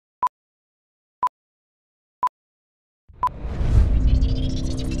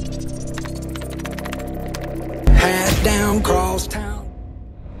across town.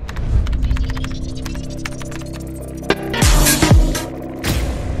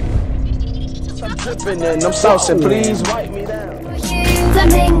 I'm tripping and I'm saucing, please wipe me down.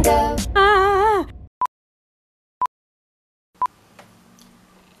 Flamingo.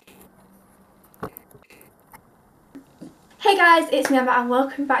 Hey guys, it's me Emma and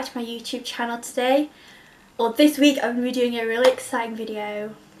welcome back to my YouTube channel today. Or this week I'm going to be doing a really exciting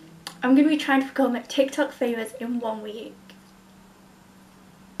video. I'm going to be trying to become TikTok famous in 1 week.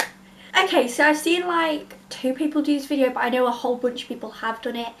 Okay, so I've seen like 2 people do this video, but I know a whole bunch of people have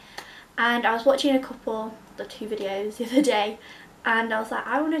done it. And I was watching the 2 videos the other day, and I was like,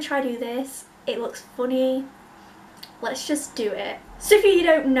 I want to try do this. It looks funny. Let's just do it. So if you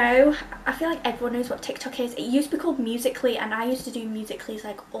don't know, I feel like everyone knows what TikTok is. It used to be called Musical.ly, and I used to do Musical.lys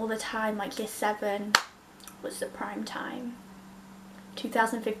like all the time, like year 7 was the prime time.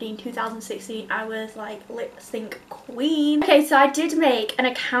 2015, 2016, I was like lip sync queen. Okay, so I did make an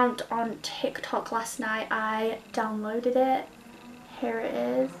account on TikTok last night. I downloaded it. Here it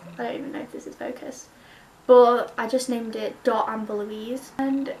is. I don't even know if this is focused, but I just named it Amber Louise.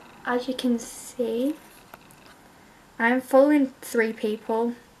 And as you can see, I'm following 3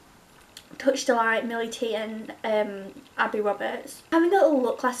 people: Touch Delight, Millie T and Abby Roberts. Having a little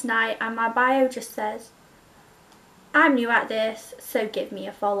look last night, and my bio just says, I'm new at this, so give me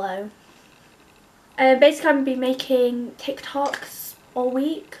a follow. Basically I'm going to be making TikToks all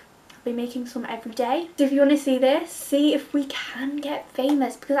week. I'll be making some every day. So if you want to see this, see if we can get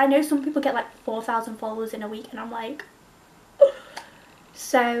famous, because I know some people get like 4,000 followers in a week and I'm like,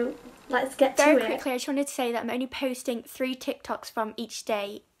 so let's get to it. Very quickly, I just wanted to say that I'm only posting 3 TikToks from each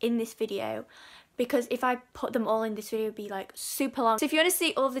day in this video, because if I put them all in this video, it would be like super long. So if you want to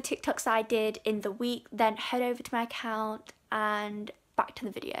see all of the TikToks I did in the week, then head over to my account and back to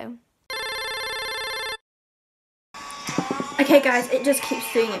the video. Okay guys, it just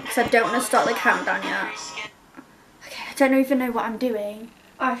keeps doing it because I don't want to start the countdown yet. Okay, I don't even know what I'm doing.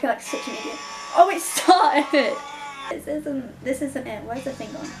 Oh, I feel like such an idiot. Oh, it started! This isn't it. Where's the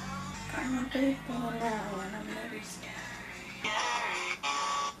thing on? I'm a big boy now and I'm very scared.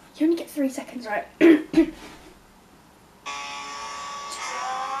 You only get 3 seconds, right?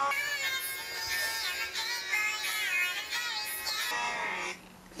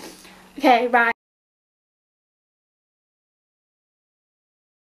 Okay, right.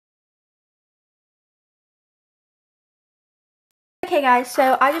 Okay guys,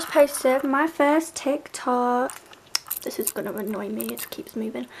 so I just posted my first TikTok. This is gonna annoy me, it keeps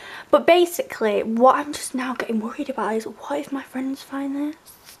moving. But basically, what I'm just now getting worried about is, what if my friends find this?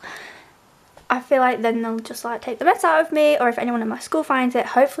 I feel like then they'll just like take the best out of me, or if anyone in my school finds it.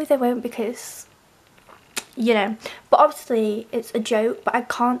 Hopefully they won't, because, you know. But obviously it's a joke, but I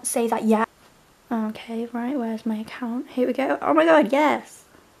can't say that yet. Okay, right, where's my account? Here we go. Oh my god, yes.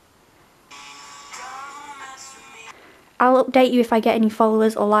 I'll update you if I get any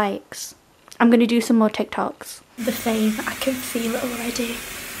followers or likes. I'm going to do some more TikToks. The fame, I can feel it already.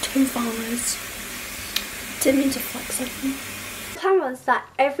 2 followers. Didn't mean to flex on you. The plan was that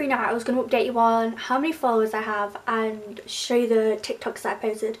every night I was going to update you on how many followers I have and show you the TikToks that I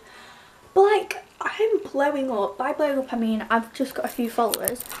posted. But like, I'm blowing up. By blowing up I mean I've just got a few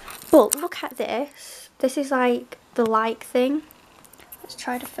followers. But look at this. This is like the like thing. Let's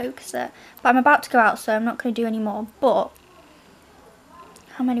try to focus it. But I'm about to go out, so I'm not going to do any more. But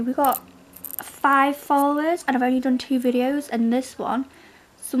how many? We got 5 followers and I've only done 2 videos. And this one,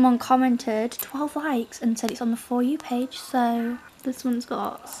 someone commented 12 likes and said it's on the For You page. So this one's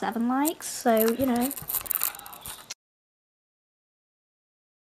got 7 likes. So, you know.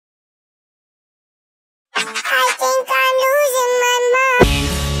 I think I'm losing my mind.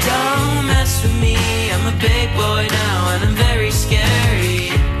 Don't mess with me, I'm a big boy now and I'm very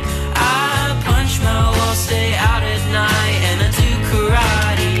scary. I punch my wall, stay out at night and I do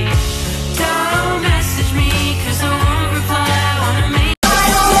karate. Don't message me cause I won't reply, I wanna make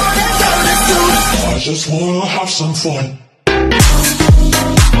I just wanna have some fun.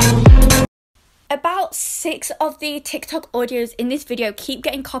 About 6 of the TikTok audios in this video keep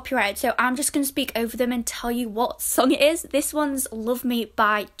getting copyrighted, so I'm just going to speak over them and tell you what song it is. This one's Love Me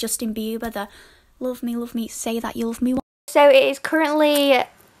by Justin Bieber, the Love Me, say that you love me one. So it is currently,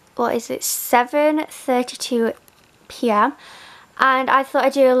 what is it, 7:32 PM, and I thought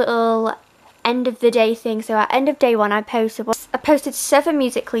I'd do a little end of the day thing. So at end of day 1 I posted 7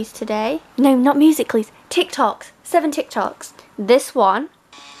 Musical.lys today. No, not Musical.lys, TikToks, 7 TikToks. This one,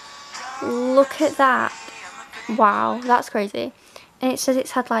 look at that. Wow, that's crazy. And it says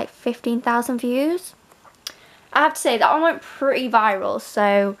it's had like 15,000 views. I have to say that one went pretty viral,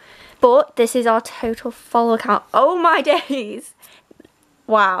 so But this is our total follower count. Oh my days.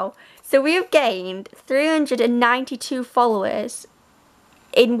 Wow. So we have gained 392 followers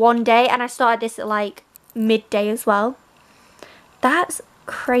in one day, and I started this at like midday as well. That's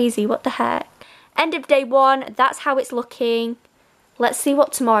crazy. What the heck? End of day 1. That's how it's looking. Let's see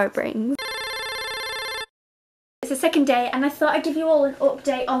what tomorrow brings. It's the second day, and I thought I'd give you all an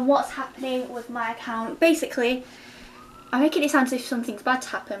update on what's happening with my account. Basically, I'm making it sound as if something's bad to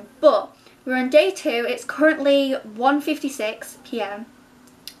happen, but we're on day 2. It's currently 1:56 p.m.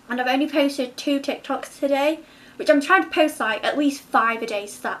 and I've only posted 2 TikToks today, which I'm trying to post like at least 5 a day,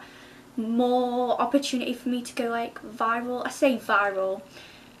 so that more opportunity for me to go like viral. I say viral,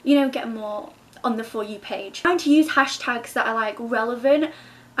 you know, get more on the For You page. I'm trying to use hashtags that are like relevant,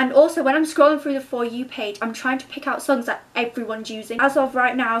 and also when I'm scrolling through the For You page, I'm trying to pick out songs that everyone's using. As of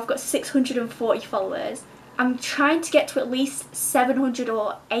right now, I've got 640 followers. I'm trying to get to at least 700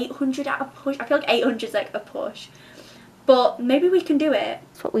 or 800 at a push. I feel like 800 is like a push, but maybe we can do it.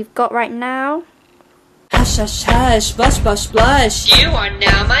 That's what we've got right now. Hush, hush, hush, blush, blush, blush. You are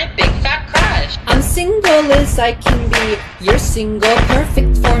now my big fat crush. I'm single as I can be. You're single,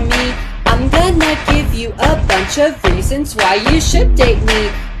 perfect for me. I'm gonna give you a bunch of reasons why you should date me.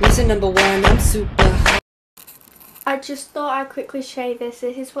 Reason number 1, I'm super hot. I just thought I'd quickly show you this.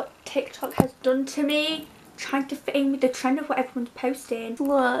 This is what TikTok has done to me. Trying to fit in with the trend of what everyone's posting.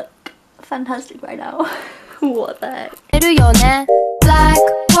 Look, fantastic right now. What the heck? Black,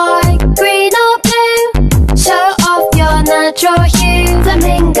 white, green or blue. Show off your natural hue.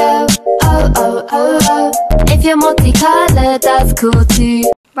 Flamingo, oh, oh, oh, oh. If you're multicolored, that's cool too.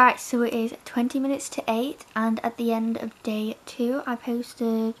 Right, so it is 20 minutes to 8, and at the end of day 2, I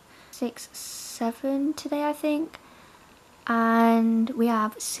posted 6, 7 today, I think. And we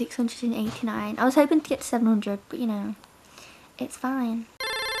have 689. I was hoping to get to 700, but you know, it's fine.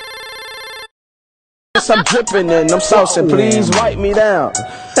 I'm dripping and I'm saucing, please wipe me down.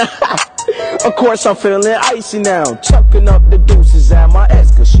 Of course I'm feeling icy now. Chucking up the deuces at my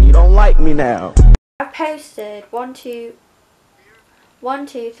ex cause she don't like me now. I posted 1, 2,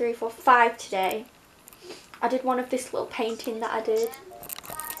 3, 4, 5 today. I did one of this little painting that I did.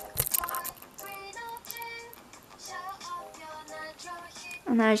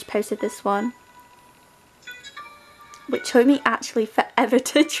 And then I just posted this one, which took me actually forever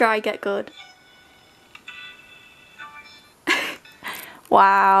to try get good.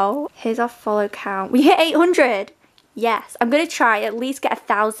 Wow. Here's our follow count. We hit 800. Yes, I'm going to try at least get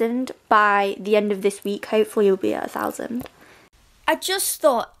 1,000 by the end of this week. Hopefully you'll be at 1,000. I just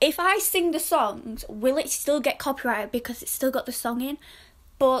thought, if I sing the songs, will it still get copyrighted because it's still got the song in?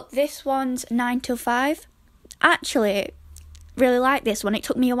 But this one's 9 till 5. Actually, really like this one. It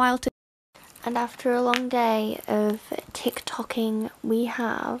took me a while to. And after a long day of TikToking, we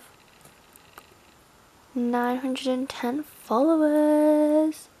have 910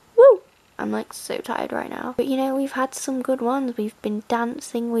 followers. Woo! I'm like so tired right now. But you know, we've had some good ones. We've been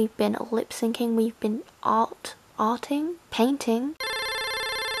dancing, we've been lip syncing, we've been arting, painting.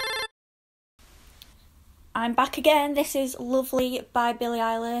 I'm back again. This is Lovely by Billie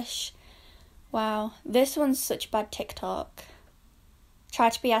Eilish. Wow, this one's such a bad TikTok.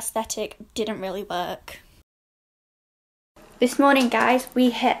 Tried to be aesthetic, didn't really work. This morning, guys,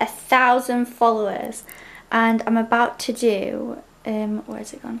 we hit 1,000 followers, and I'm about to do,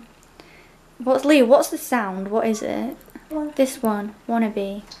 where's it gone? What's the sound? What is it? This one,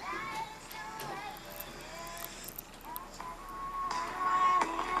 Wannabe.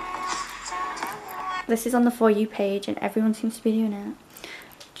 This is on the For You page, and everyone seems to be doing it.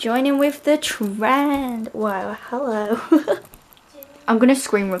 Joining with the trend. Wow, hello. I'm going to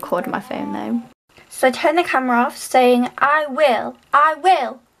screen record my phone though. So I turned the camera off saying, I will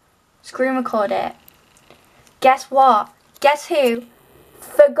screen record it. Guess what? Guess who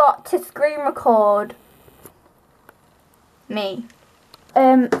forgot to screen record? Me.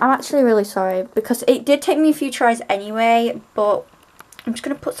 I'm actually really sorry because it did take me a few tries anyway, but I'm just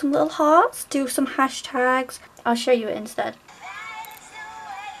going to put some little hearts, do some hashtags. I'll show you it instead.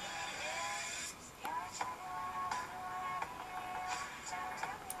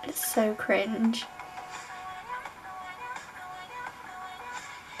 It's so cringe.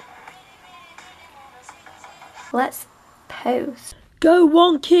 Let's post. Go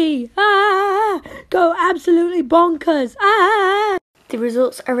wonky! Ah! Go absolutely bonkers! Ah! The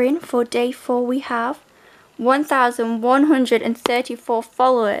results are in. For day 4 we have 1,134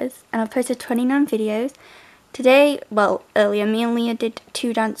 followers, and I've posted 29 videos. Today, well, earlier, me and Leah did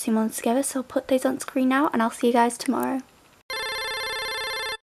 2 dancing ones together, so I'll put those on screen now, and I'll see you guys tomorrow.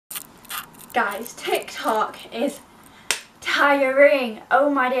 Guys, TikTok is tiring.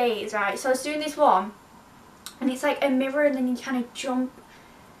 Oh my days, right? So I was doing this one and it's like a mirror and then you kind of jump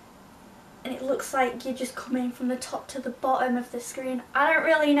and it looks like you're just coming from the top to the bottom of the screen. I don't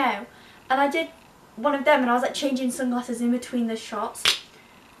really know. And I did one of them and I was like changing sunglasses in between the shots.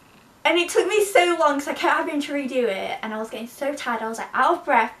 And it took me so long because I kept having to redo it and I was getting so tired. I was like out of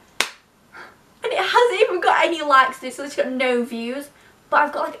breath. And it hasn't even got any likes. This has got no views. But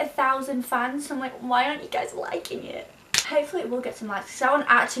I've got like 1,000 fans. So I'm like, why aren't you guys liking it? Hopefully it will get some likes. Because that one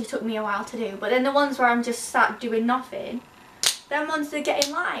actually took me a while to do. But then the ones where I'm just sat doing nothing, them ones are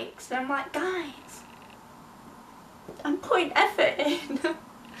getting likes. And I'm like, guys, I'm putting effort in.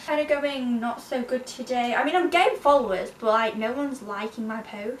 Kind of going not so good today. I mean, I'm getting followers, but like no one's liking my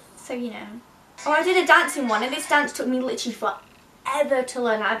posts. So, you know. Oh, I did a dancing one. And this dance took me literally forever to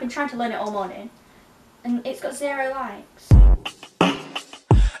learn. I've been trying to learn it all morning. And it's got 0 likes.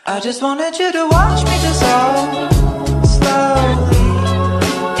 I just wanted you to watch me dissolve slowly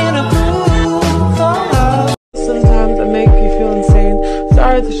in a pool of love. Sometimes I make you feel insane.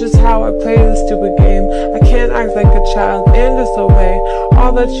 Sorry, that's just how I play this stupid game. I can't act like a child and disobey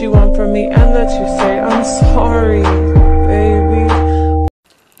all that you want from me and that you say. I'm sorry, baby.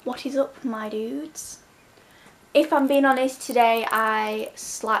 What is up, my dudes? If I'm being honest, today I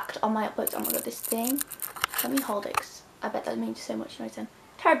slacked on my uploads. Oh my god, this thing. Let me hold it, 'cause I bet that means so much noise then.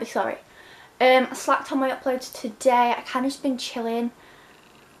 Terribly sorry. I slacked on my uploads today. I kind of just been chilling.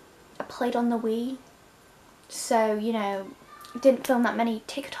 I played on the Wii. So, you know, didn't film that many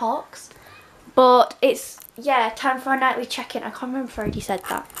TikToks. But it's, yeah, time for a nightly check-in. I can't remember if I already said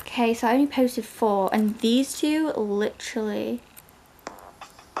that. Okay, so I only posted 4. And these two literally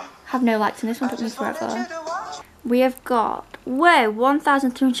have no likes. And this one took me forever. We have got, whoa,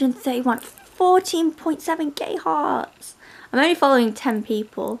 1,331. 14.7k hearts. I'm only following 10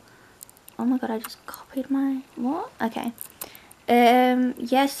 people. Oh my god, I just copied my, what? Okay.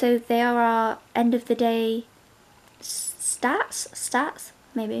 Yeah, so they are our end of the day stats,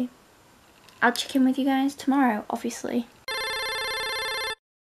 maybe. I'll check in with you guys tomorrow, obviously.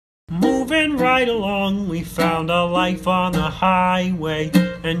 Moving right along, we found our life on the highway,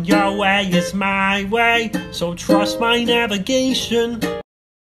 and your way is my way, so trust my navigation.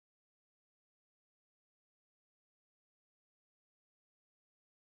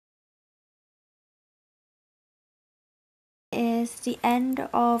 Is the end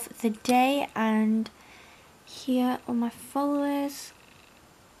of the day, and here are my followers.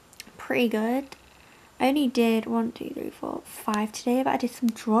 Pretty good. I only did 1, 2, 3, 4, 5 today, but I did some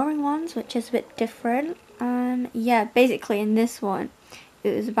drawing ones, which is a bit different. And yeah, basically in this one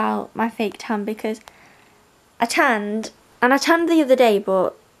it was about my fake tan, because I tanned, and I tanned the other day,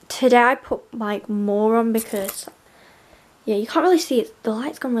 but today I put like more on because yeah, you can't really see it, the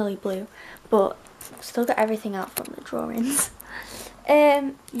light's gone really blue, but still got everything out from the drawings.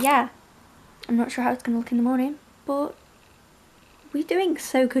 Yeah, I'm not sure how it's gonna look in the morning, but we're doing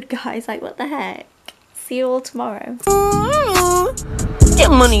so good, guys. Like, what the heck? See you all tomorrow. Get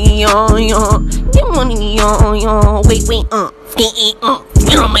money, get money, wait,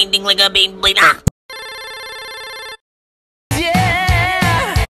 you don't make things like a big blade,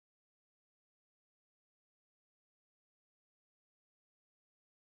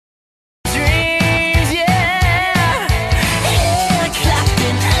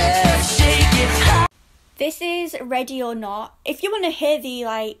 This is Ready or Not. If you want to hear the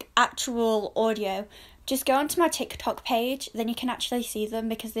like actual audio, just go onto my TikTok page, then you can actually see them,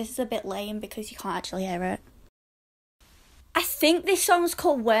 because this is a bit lame because you can't actually hear it. I think this song's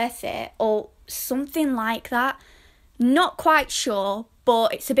called Worth It or something like that. Not quite sure,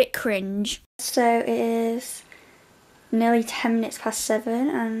 but it's a bit cringe. So it is nearly 10 minutes past 7,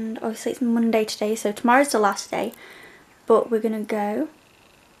 and obviously it's Monday today, so tomorrow's the last day. But we're gonna go,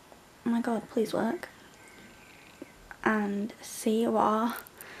 oh my god, please work, and see what our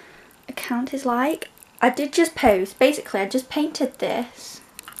account is like. I did just post, basically I just painted this.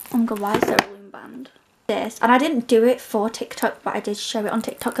 Oh my god, why is there a balloon band? This, and I didn't do it for TikTok, but I did show it on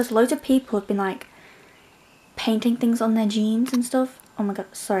TikTok because loads of people have been like painting things on their jeans and stuff. Oh my god,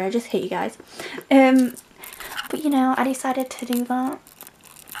 sorry, I just hit you guys. But you know, I decided to do that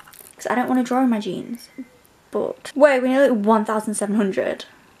because I don't want to draw on my jeans. But wait, we're nearly 1,700.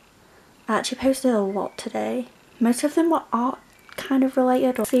 I actually posted a lot today. Most of them were art kind of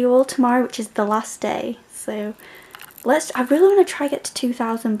related. See you all tomorrow, which is the last day. So I really want to try get to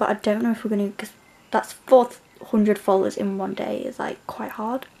 2,000, but I don't know if we're going to, because that's 400 followers in one day is like quite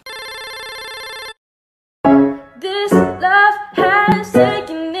hard. This love has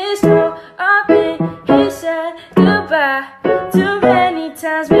taken its toll on me. He said goodbye too many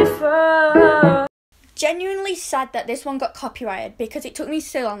times before. genuinely sad that this one got copyrighted because it took me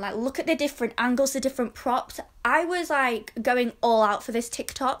so long. Like, look at the different angles, the different props. I was like going all out for this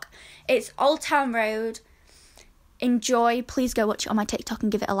TikTok. It's Old Town Road. Enjoy. Please go watch it on my TikTok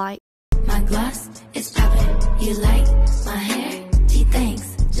and give it a like. My gloss is poppin'. You like my hair? Gee,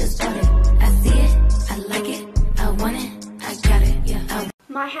 thanks. Just order. I see it. I like it. I want it. I got it. Yeah.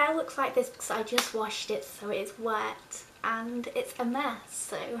 My hair looks like this because I just washed it, so it's wet and it's a mess.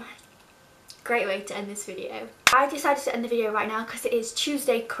 So great way to end this video. I decided to end the video right now because it is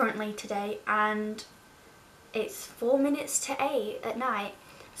Tuesday currently today and it's 4 minutes to 8 at night.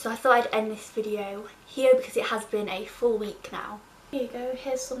 So I thought I'd end this video here because it has been a full week now. Here you go,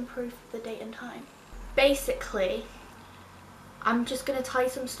 here's some proof of the date and time. Basically, I'm just going to tell you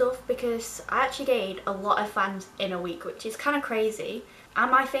some stuff because I actually gained a lot of fans in a week, which is kind of crazy.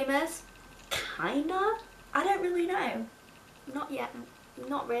 Am I famous? Kinda? I don't really know. Not yet.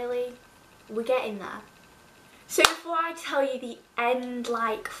 Not really. We're getting there. So before I tell you the end,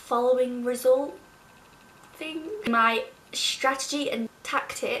 like, following result thing, my strategy and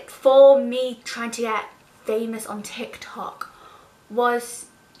tactics for me trying to get famous on TikTok was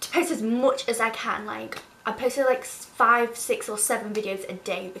to post as much as I can. Like, I posted like 5, 6 or 7 videos a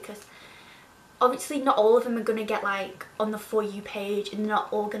day because obviously not all of them are gonna get like on the For You page and not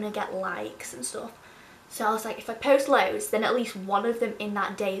all gonna get likes and stuff. So I was like, if I post loads, then at least one of them in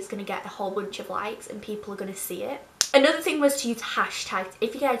that day is gonna get a whole bunch of likes and people are gonna see it. Another thing was to use hashtags.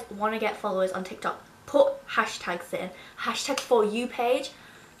 If you guys want to get followers on TikTok, put hashtags in. Hashtag For You page.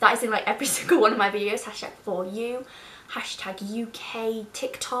 That is in like every single one of my videos. Hashtag For You. Hashtag UK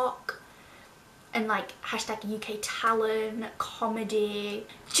TikTok. And like hashtag UK talent, comedy.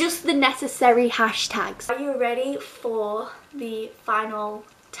 Just the necessary hashtags. Are you ready for the final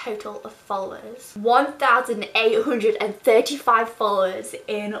total of followers? 1,835 followers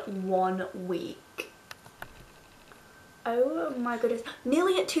in 1 week. Oh my goodness.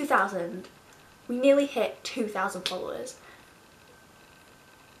 Nearly at 2,000. We nearly hit 2,000 followers.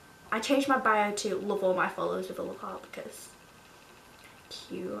 I changed my bio to love all my followers with a love heart because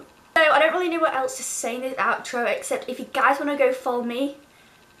cute. So I don't really know what else to say in this outro except if you guys want to go follow me,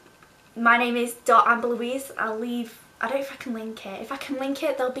 my name is .AmberLouise. I'll leave, I don't know if I can link it. If I can link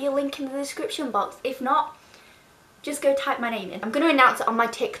it, there'll be a link in the description box. If not, just go type my name in. I'm going to announce it on my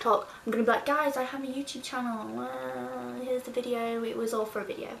TikTok. I'm going to be like, guys, I have a YouTube channel. Here's the video. It was all for a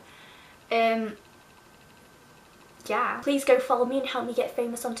video. Yeah, please go follow me and help me get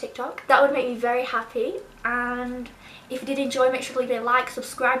famous on TikTok. That would make me very happy. And if you did enjoy, make sure to leave a like,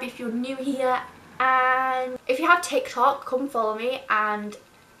 subscribe if you're new here, and if you have TikTok, come follow me and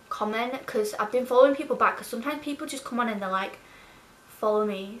comment because I've been following people back because sometimes people just come on and they're like, follow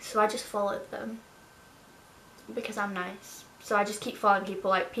me, so I just followed them because I'm nice. So I just keep following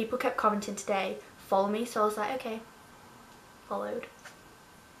people. Like, people kept commenting today, follow me, so I was like, okay, followed.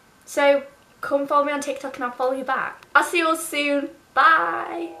 So come follow me on TikTok and I'll follow you back. I'll see you all soon.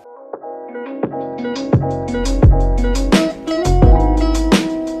 Bye.